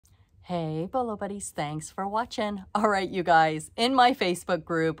Hey, Bolo buddies, thanks for watching. All right, you guys, in my Facebook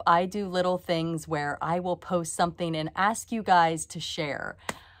group, I do little things where I will post something and ask you guys to share.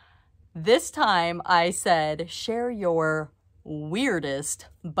 This time I said, share your weirdest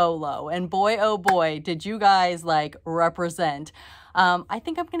Bolo. And boy, oh boy, did you guys like represent. I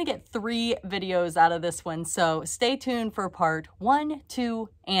think I'm going to get 3 videos out of this one. So stay tuned for part 1, 2,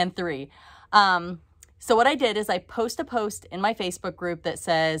 and 3. So what I did is I post a post in my Facebook group that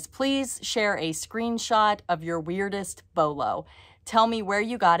says, please share a screenshot of your weirdest Bolo. Tell me where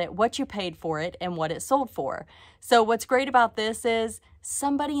you got it, what you paid for it, and what it sold for. So what's great about this is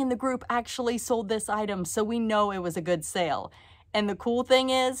somebody in the group actually sold this item, so we know it was a good sale. And the cool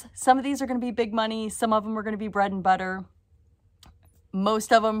thing is, some of these are going to be big money, some of them are going to be bread and butter.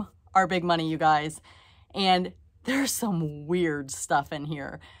 Most of them are big money, you guys. And there's some weird stuff in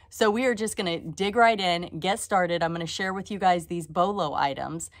here. So we are just going to dig right in, get started. I'm going to share with you guys these Bolo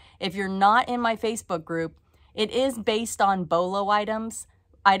items. If you're not in my Facebook group, it is based on Bolo items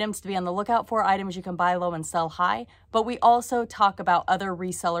to be on the lookout for, items you can buy low and sell high. But we also talk about other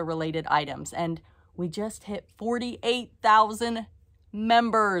reseller related items. And we just hit 48,000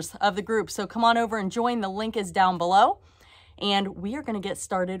 members of the group. So come on over and join. The link is down below. And we are going to get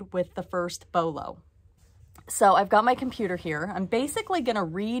started with the first Bolo. So I've got my computer here. I'm basically going to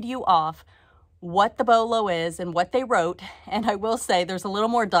read you off what the Bolo is and what they wrote. And I will say there's a little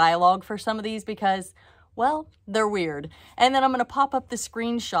more dialogue for some of these because, well, they're weird. And then I'm going to pop up the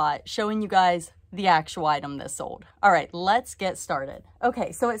screenshot showing you guys the actual item that sold. All right, let's get started.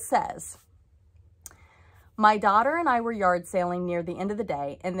 Okay, so it says, my daughter and I were yard sailing near the end of the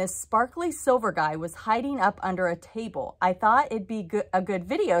day, and this sparkly silver guy was hiding up under a table. I thought it'd be a good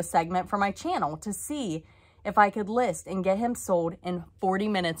video segment for my channel to see if I could list and get him sold in 40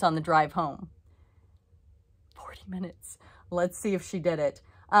 minutes on the drive home. 40 minutes. Let's see if she did it.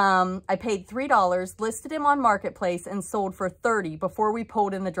 I paid $3, listed him on Marketplace, and sold for $30 before we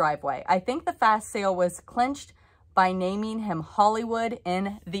pulled in the driveway. I think the fast sale was clinched by naming him Hollywood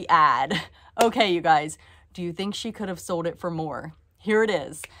in the ad. Okay, you guys, do you think she could have sold it for more? Here it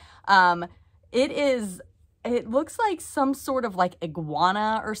is. It looks like some sort of like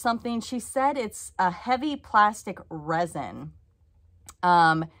iguana or something. She said it's a heavy plastic resin.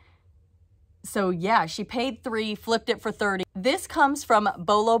 So yeah, she paid $3, flipped it for $30. This comes from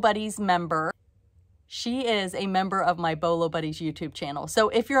Bolo Buddies member. She is a member of my Bolo Buddies YouTube channel. So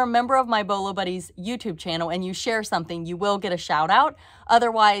if you're a member of my Bolo Buddies YouTube channel and you share something, you will get a shout out.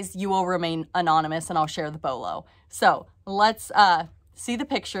 Otherwise, you will remain anonymous and I'll share the Bolo. So let's see the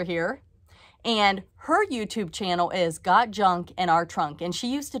picture here. And her YouTube channel is Got Junk in Our Trunk. And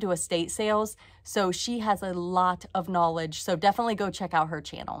she used to do estate sales. So she has a lot of knowledge. So definitely go check out her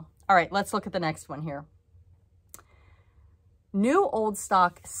channel. All right, let's look at the next one here. New old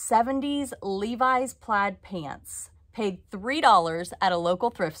stock 70s Levi's plaid pants. Paid $3 at a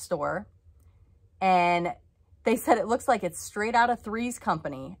local thrift store. And they said it looks like it's straight out of Three's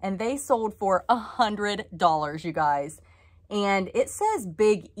Company. And they sold for $100, you guys. And it says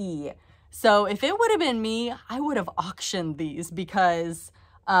Big E. So if it would have been me, I would have auctioned these because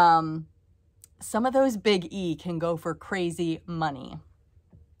some of those Big E can go for crazy money.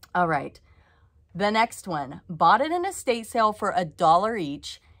 All right. The next one, bought it in a estate sale for $1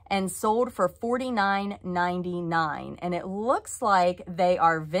 each and sold for $49.99. And it looks like they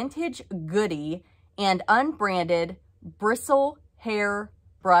are vintage Goody and unbranded bristle hair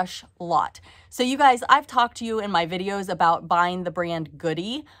brush lot. So you guys, I've talked to you in my videos about buying the brand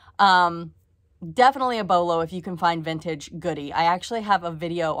Goody. Definitely a Bolo if you can find vintage Goody. I actually have a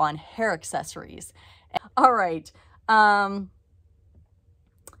video on hair accessories. All right.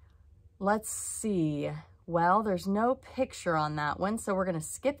 Let's see. Well, there's no picture on that one, so we're going to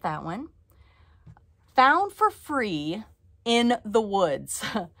skip that one. Found for free in the woods.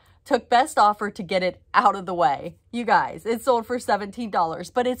 Took best offer to get it out of the way. You guys, it sold for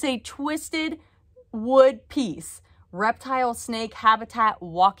 $17, but it's a twisted wood piece. Reptile snake habitat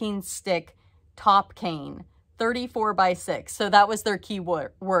walking stick top cane. 34 by 6. So that was their key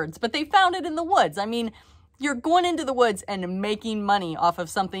words. But they found it in the woods. I mean, you're going into the woods and making money off of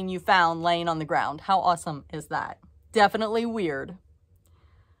something you found laying on the ground. How awesome is that? Definitely weird.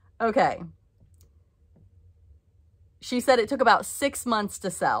 Okay. She said it took about 6 months to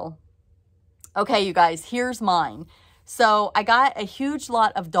sell. Okay, you guys, here's mine. So I got a huge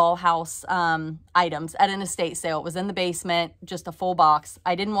lot of dollhouse items at an estate sale. It was in the basement, just a full box.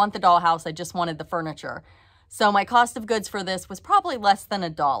 I didn't want the dollhouse. I just wanted the furniture. So my cost of goods for this was probably less than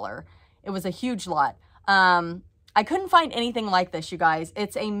 $1. It was a huge lot. I couldn't find anything like this, you guys.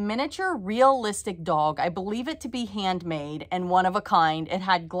 It's a miniature realistic dog. I believe it to be handmade and one of a kind. It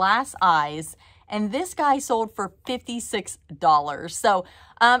had glass eyes, and this guy sold for $56. So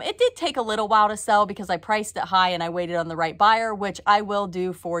it did take a little while to sell because I priced it high and I waited on the right buyer, which I will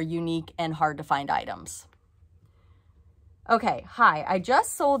do for unique and hard to find items. Okay, hi, I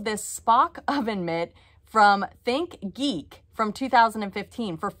just sold this Spock oven mitt from Think Geek from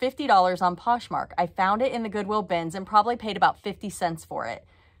 2015 for $50 on Poshmark. I found it in the Goodwill bins and probably paid about 50 cents for it.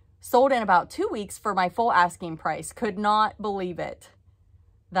 Sold in about 2 weeks for my full asking price. Could not believe it.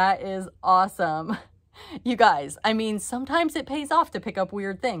 That is awesome. You guys, I mean, sometimes it pays off to pick up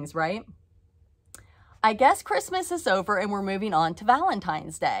weird things, right? I guess Christmas is over and we're moving on to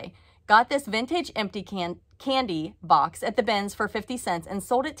Valentine's Day. Got this vintage empty candy box at the bins for 50 cents and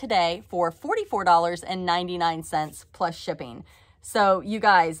sold it today for $44.99 plus shipping. So you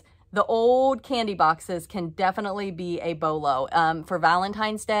guys, the old candy boxes can definitely be a bolo for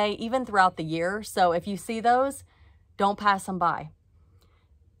Valentine's Day, even throughout the year. So if you see those, don't pass them by.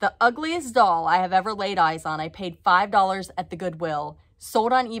 The ugliest doll I have ever laid eyes on, I paid $5 at the Goodwill,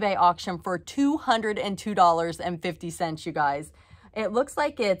 sold on eBay auction for $202.50, you guys. It looks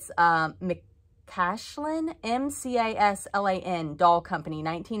like it's Macaslan, M-C-A-S-L-A-N, Doll Company,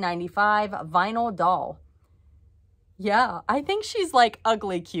 1995, vinyl doll. Yeah, I think she's like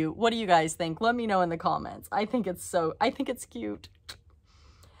ugly cute. What do you guys think? Let me know in the comments. I think it's cute.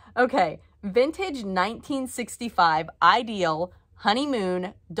 Okay, vintage 1965 Ideal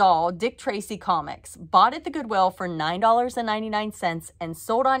Honeymoon doll, Dick Tracy Comics. Bought at the Goodwill for $9.99 and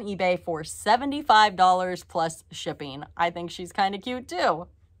sold on eBay for $75 plus shipping. I think she's kind of cute too,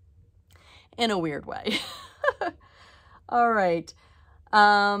 in a weird way. All right.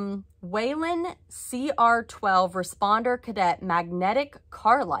 Wayland CR12 Responder Cadet Magnetic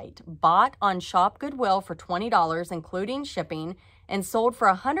Car Light. Bought on Shop Goodwill for $20, including shipping, and sold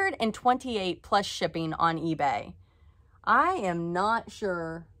for $128 plus shipping on eBay. I am not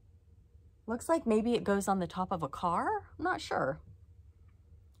sure. Looks like maybe it goes on the top of a car. I'm not sure.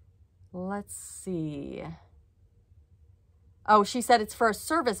 Let's see. Oh, she said it's for a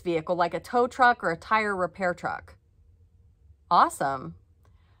service vehicle, like a tow truck or a tire repair truck. Awesome.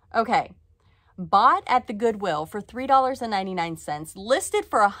 Okay. Bought at the Goodwill for $3.99, listed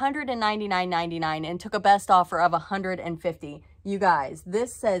for $199.99, and took a best offer of $150. You guys,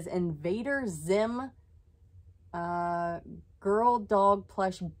 this says Invader Zim girl dog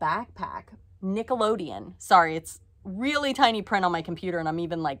plush backpack, Nickelodeon. Sorry, it's really tiny print on my computer and I'm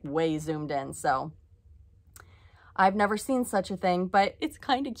even like way zoomed in, so I've never seen such a thing, but it's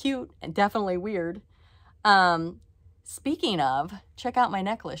kind of cute and definitely weird. Speaking of, check out my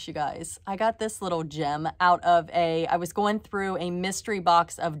necklace, you guys. I got this little gem out of I was going through a mystery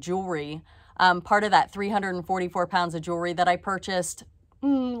box of jewelry, part of that 344 pounds of jewelry that I purchased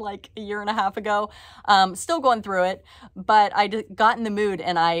like a year and a half ago. Still going through it, but I got in the mood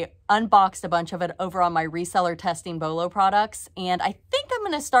and I unboxed a bunch of it over on my reseller testing Bolo products. And I think I'm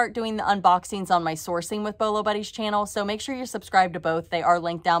going to start doing the unboxings on my Sourcing with Bolo Buddies channel. So make sure you're subscribed to both. They are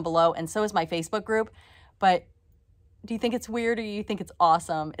linked down below. And so is my Facebook group. But do you think it's weird or do you think it's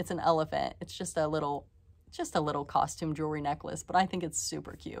awesome? It's an elephant. It's just a little costume jewelry necklace, but I think it's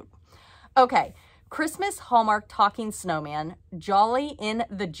super cute. Okay. Christmas Hallmark Talking Snowman, Jolly in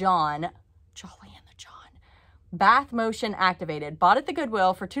the John, bath motion activated. Bought at the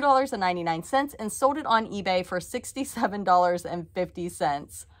Goodwill for $2.99 and sold it on eBay for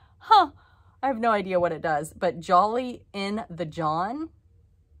 $67.50. Huh, I have no idea what it does, but Jolly in the John.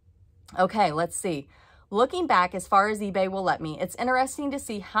 Okay, let's see. Looking back as far as eBay will let me, it's interesting to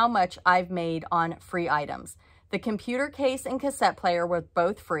see how much I've made on free items. The computer case and cassette player were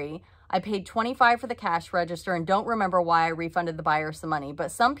both free. I paid $25 for the cash register and don't remember why I refunded the buyer some money, but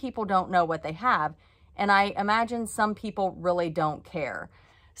some people don't know what they have, and I imagine some people really don't care.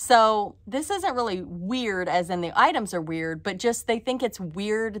 So this isn't really weird as in the items are weird, but just they think it's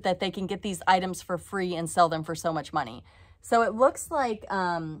weird that they can get these items for free and sell them for so much money. So it looks like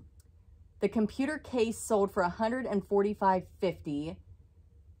the computer case sold for $145.50.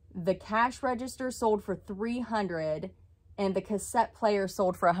 The cash register sold for $300. And the cassette player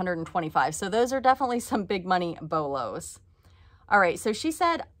sold for $125. So those are definitely some big money bolos. All right, so she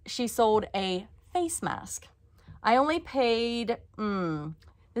said she sold a face mask. I only paid,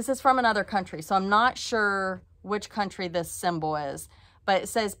 this is from another country, so I'm not sure which country this symbol is, but it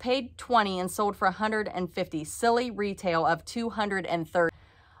says paid $20 and sold for $150. Silly retail of $230.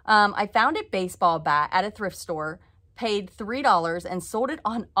 I found a baseball bat at a thrift store, paid $3 and sold it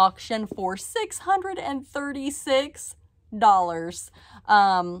on auction for $636.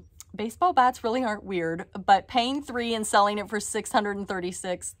 baseball bats really aren't weird, but paying $3 and selling it for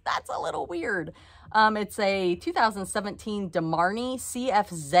 $636, that's a little weird. It's a 2017 Demarni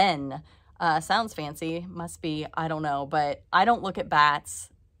CF Zen. Sounds fancy, must be, I don't know, but I don't look at bats.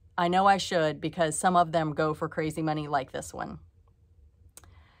 I know I should because some of them go for crazy money like this one.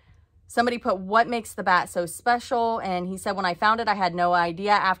 Somebody put, what makes the bat so special? And he said, when I found it, I had no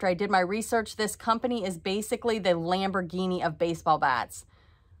idea. After I did my research, this company is basically the Lamborghini of baseball bats.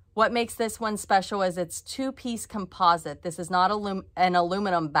 What makes this one special is it's two-piece composite. This is not an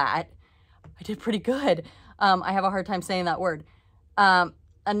aluminum bat. I did pretty good. I have a hard time saying that word.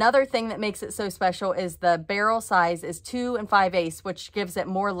 Another thing that makes it so special is the barrel size is 2 5/8, which gives it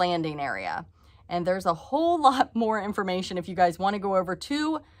more landing area. And there's a whole lot more information if you guys want to go over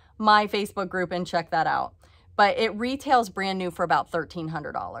to my Facebook group and check that out. But it retails brand new for about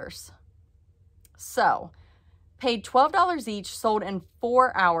 $1,300. So, paid $12 each, sold in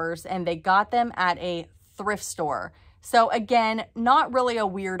 4 hours, and they got them at a thrift store. So again, not really a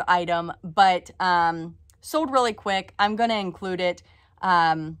weird item, but sold really quick. I'm going to include it.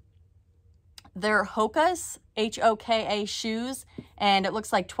 They're Hoka's, H-O-K-A shoes, and it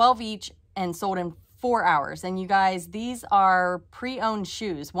looks like 12 each and sold in 4 hours. And you guys, these are pre-owned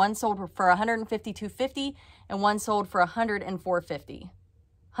shoes. One sold for $152.50 and one sold for $104.50.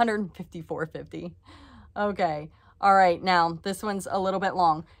 $154.50. Okay. All right. Now, this one's a little bit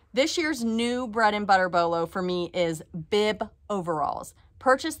long. This year's new bread and butter bolo for me is bib overalls.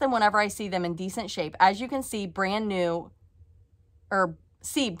 Purchase them whenever I see them in decent shape. As you can see, brand new,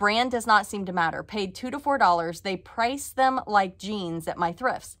 brand does not seem to matter. Paid $2 to $4. They price them like jeans at my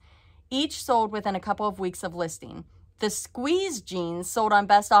thrifts. Each sold within a couple of weeks of listing. The squeeze jeans sold on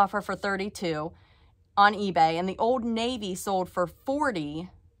best offer for $32 on eBay, and the Old Navy sold for $40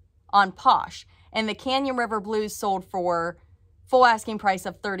 on Posh. And the Canyon River Blues sold for full asking price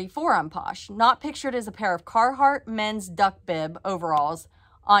of $34 on Posh. Not pictured as a pair of Carhartt men's duck bib overalls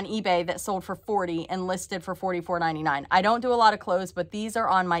on eBay that sold for $40 and listed for $44.99. I don't do a lot of clothes, but these are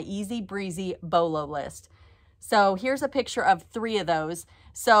on my easy breezy bolo list. So here's a picture of 3 of those.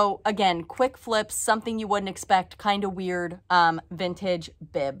 So again, quick flips, something you wouldn't expect, kind of weird, vintage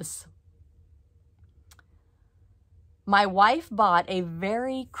bibs. My wife bought a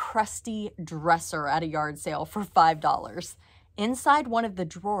very crusty dresser at a yard sale for $5. Inside one of the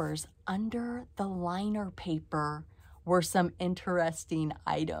drawers, under the liner paper, were some interesting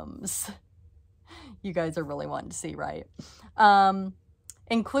items. You guys are really wanting to see, right?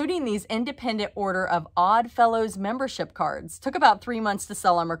 Including these independent order of Odd Fellows membership cards. Took about 3 months to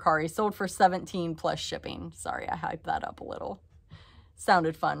sell on Mercari. Sold for $17 plus shipping. Sorry, I hyped that up a little.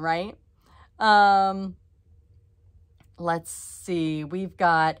 Sounded fun, right? Let's see. We've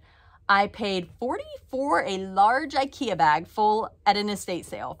got, I paid $40 for a large IKEA bag full at an estate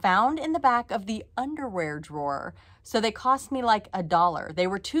sale. Found in the back of the underwear drawer. So they cost me like $1. They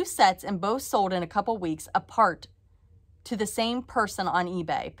were 2 sets and both sold in a couple weeks apart to the same person on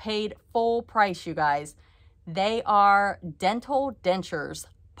eBay. Paid full price, you guys. They are dental dentures,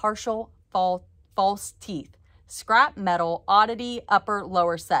 partial false teeth, scrap metal, oddity, upper,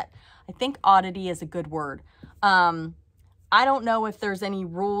 lower set. I think oddity is a good word. I don't know if there's any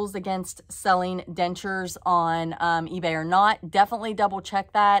rules against selling dentures on eBay or not. Definitely double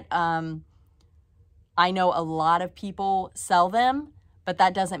check that. I know a lot of people sell them, but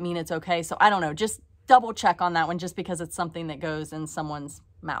that doesn't mean it's okay. So I don't know. Just double check on that one just because it's something that goes in someone's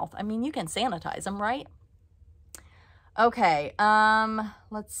mouth. I mean, you can sanitize them, right? Okay,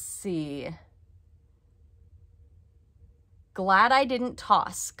 let's see. Glad I didn't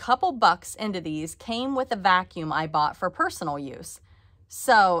toss. Couple bucks into these. Came with a vacuum I bought for personal use.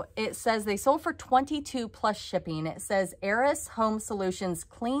 So it says they sold for $22 plus shipping. It says Eris Home Solutions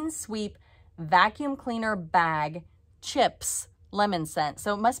Clean Sweep Vacuum Cleaner Bag Chips Lemon Scent.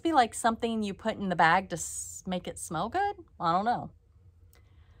 So it must be like something you put in the bag to make it smell good? I don't know.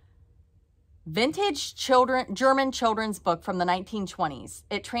 Vintage German children's book from the 1920s.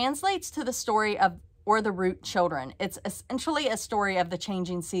 It translates to the story of or the root children. It's essentially a story of the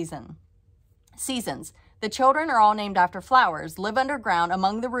changing seasons. The children are all named after flowers, live underground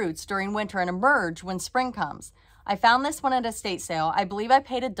among the roots during winter, and emerge when spring comes. I found this one at a estate sale. I believe I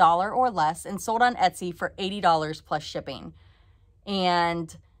paid $1 or less and sold on Etsy for $80 plus shipping.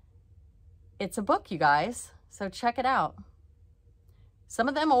 And it's a book, you guys, so check it out. Some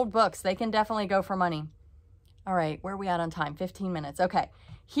of them old books, they can definitely go for money. All right, where are we at on time? 15 minutes. Okay.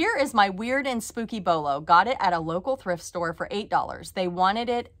 Here is my weird and spooky bolo. Got it at a local thrift store for $8. They wanted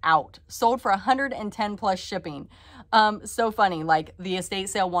it out. Sold for $110 plus shipping. So funny, like the estate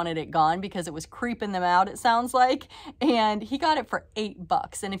sale wanted it gone because it was creeping them out, it sounds like, and he got it for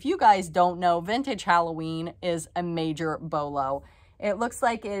 $8. And if you guys don't know, vintage Halloween is a major bolo. It looks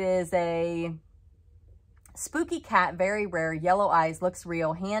like it is a spooky cat, very rare, yellow eyes, looks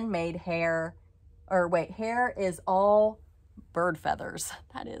real, handmade hair, or wait, hair is all bird feathers.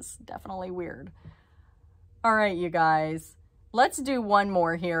 That is definitely weird. All right, you guys. Let's do one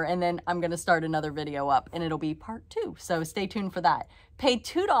more here, and then I'm going to start another video up, and it'll be part 2, so stay tuned for that. Paid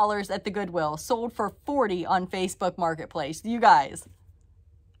 $2 at the Goodwill, sold for $40 on Facebook Marketplace. You guys,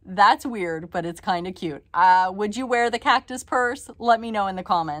 that's weird, but it's kind of cute. Would you wear the cactus purse? Let me know in the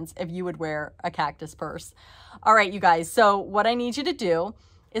comments if you would wear a cactus purse. All right, you guys, so what I need you to do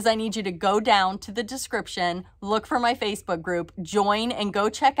is I need you to go down to the description, look for my Facebook group, join, and go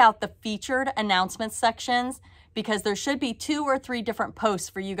check out the featured announcements sections, because there should be 2 or 3 different posts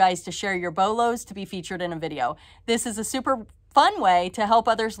for you guys to share your bolos to be featured in a video. This is a super fun way to help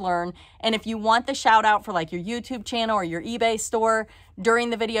others learn. And if you want the shout out for like your YouTube channel or your eBay store during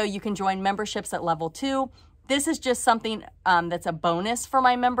the video, you can join memberships at level 2. This is just something that's a bonus for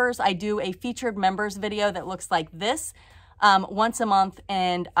my members. I do a featured members video that looks like this once a month,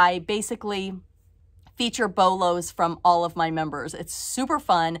 and I basically feature bolos from all of my members. It's super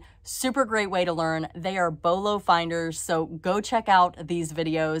fun, super great way to learn. They are bolo finders, so go check out these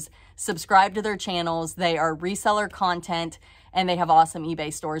videos, subscribe to their channels. They are reseller content, and they have awesome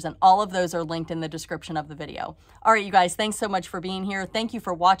eBay stores, and all of those are linked in the description of the video. All right, you guys, thanks so much for being here. Thank you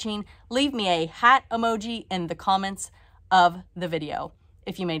for watching. Leave me a hat emoji in the comments of the video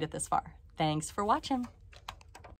if you made it this far. Thanks for watching.